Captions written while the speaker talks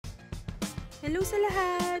Hello sa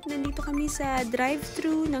lahat! Nandito kami sa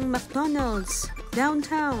drive-thru ng McDonald's,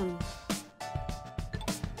 downtown.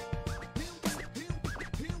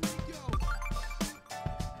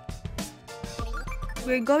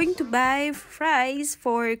 We're going to buy fries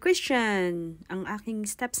for Christian, ang aking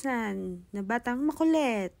stepson na batang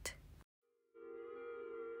makulit.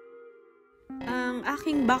 Ang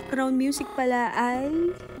aking background music pala ay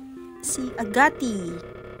si Agati.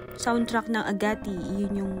 Soundtrack ng Agati,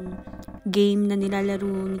 yun yung game na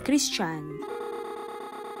nilalaro ni Christian.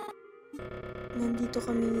 Nandito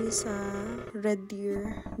kami sa Red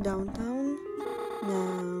Deer downtown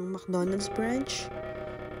ng McDonald's branch.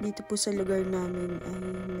 Dito po sa lugar namin ay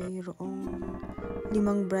mayroong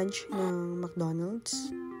 5 branch ng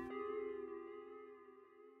McDonald's.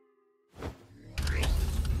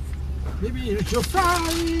 Maybe it's your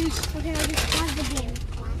fries! Okay, I just pause the game.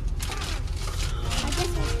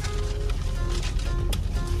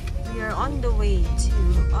 We are on the way to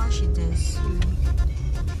Oshides.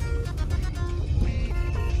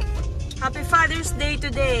 Happy Father's Day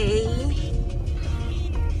today!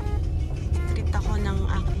 Treat ako ng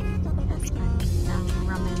aking husband ng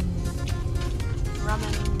ramen.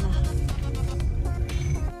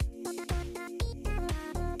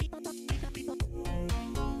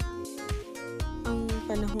 Ang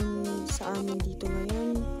panahon sa amin dito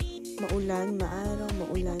ngayon, maulan,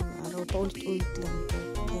 maaraw, paulit-ulit lang po.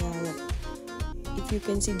 Kaya, if you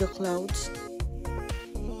can see the clouds,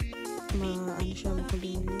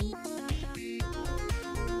 makulimlim.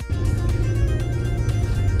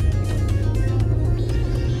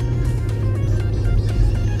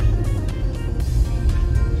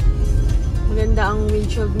 Maganda ang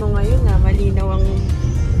windshield mo ngayon, malinaw ang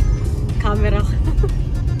camera ko.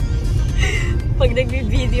 Pag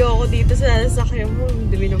nagbi-video ako dito sa sasakyan mo,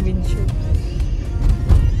 dumi ng windshield.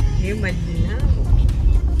 Malinaw.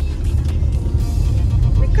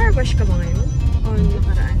 May car wash ka ba ngayon? O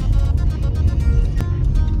nakaraan?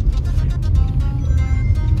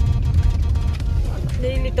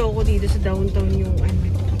 Nalilito ako dito sa downtown yung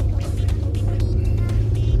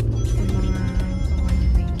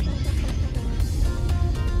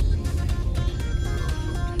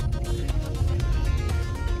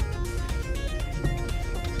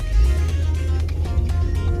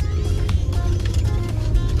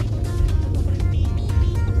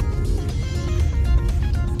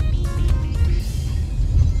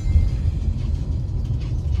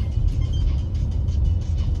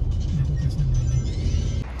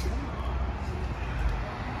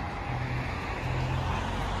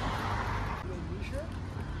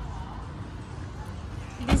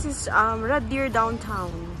This is Red Deer downtown.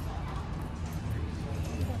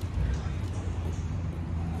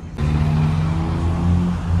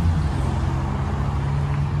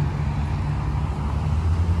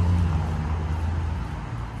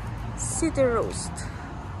 City Roast.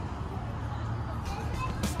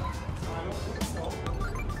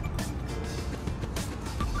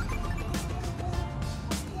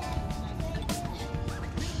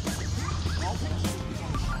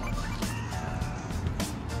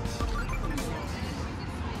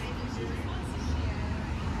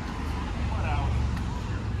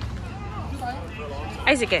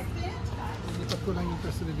 Ay, sige. Lipat ko lang yung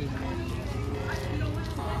peso na din.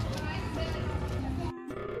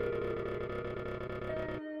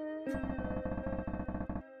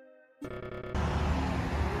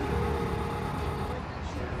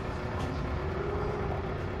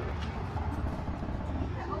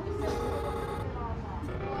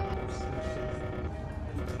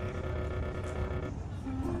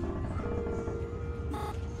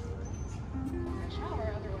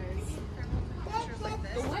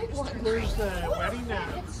 There's the wedding now.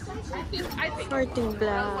 Farting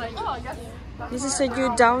Black. This is a new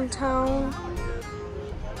downtown.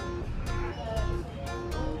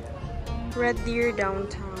 Red Deer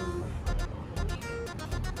downtown.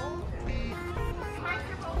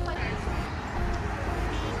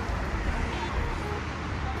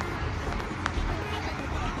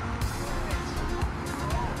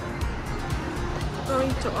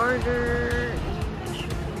 Going to order.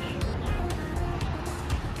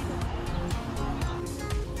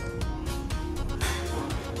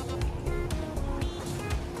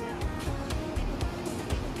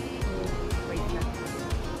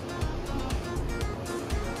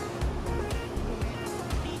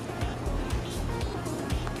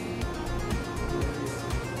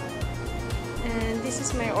 This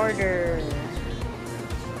is my order.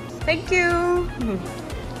 Thank you.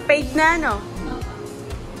 Paid na, no?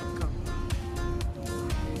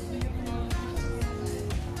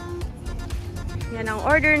 Yan ang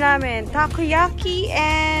order namin. Takoyaki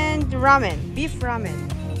and ramen, beef ramen.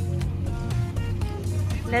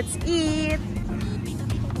 Let's eat!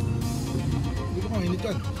 Dito ko, mainit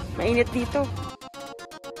yan. Mainit dito.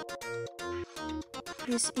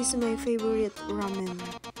 This is my favorite ramen.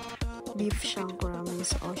 Beef shank ramen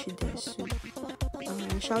sa Oshidesu.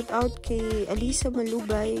 Shout out kay Alisa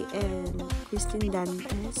Malubay and Christine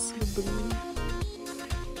Dantes. Lubrin.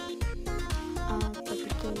 Pati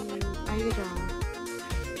kay Ira.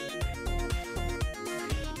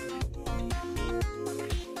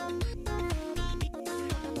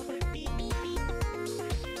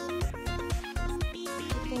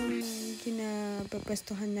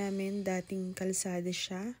 Kinapapwestuhan namin, dating kalsada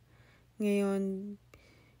siya. Ngayon,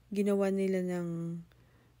 ginawa nila ng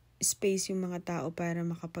space yung mga tao para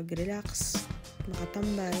makapag-relax,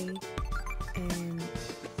 makatambay, and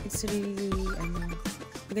it's really,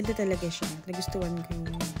 maganda talaga siya. Nagustuhan ko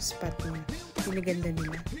yung spot niya. Pinaganda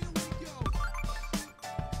nila.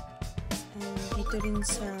 And dito rin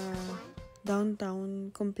sa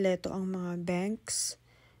downtown, kompleto ang mga banks,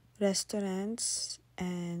 restaurants,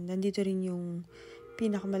 and nandito rin yung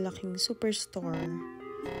pinakamalaking superstore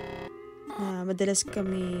na madalas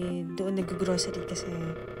kami doon nag-grocery kasi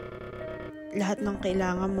lahat ng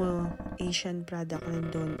kailangan mo Asian product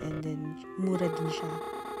nandun, and then mura din siya.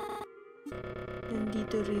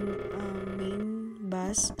 Nandito rin ang main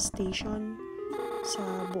bus station sa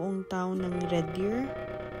buong town ng Red Deer.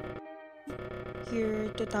 Year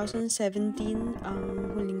 2017 ang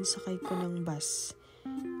huling sakay ko ng bus.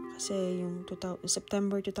 Kasi yung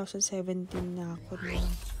September 2017 na ako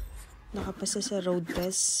nakapasa sa road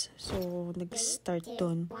test. So, nag-start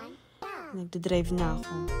doon. Nagda-drive na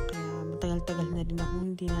ako. Kaya matagal-tagal na rin ako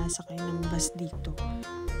hindi nasakay ng bus dito.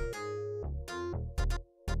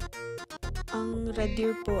 Ang Red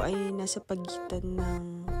Deer po ay nasa pagitan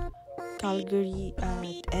ng Calgary at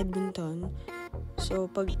Edmonton. So,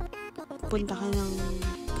 pag punta ka ng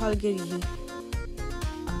Calgary,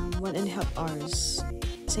 1.5 hours.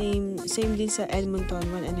 Same din sa Edmonton,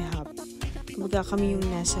 1.5. Kumbaga kami yung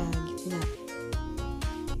nasa gitna.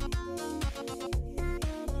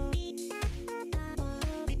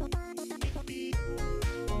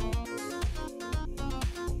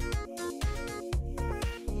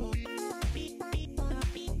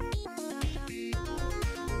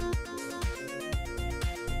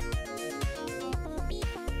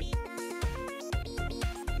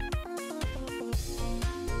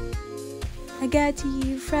 I got to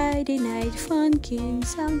you Friday night funkin'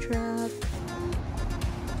 soundtrack.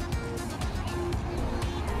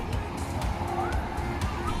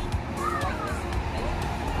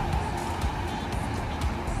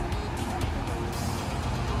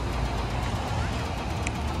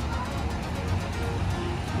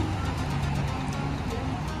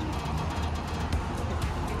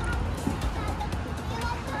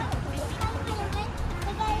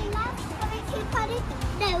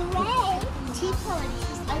 No way! Tea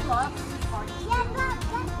parties. I love tea parties. Yeah, but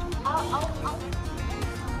I'll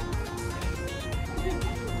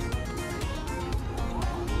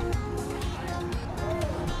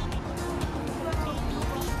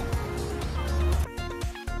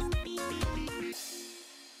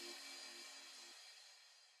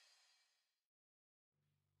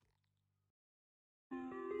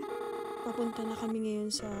Papunta na kami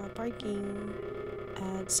ngayon sa parking.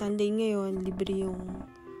 At Sunday ngayon, libre yung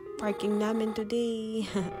parking namin today.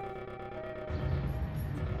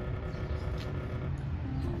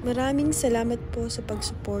 Maraming salamat po sa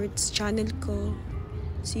pag-support sa channel ko.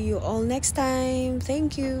 See you all next time.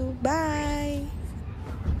 Thank you. Bye!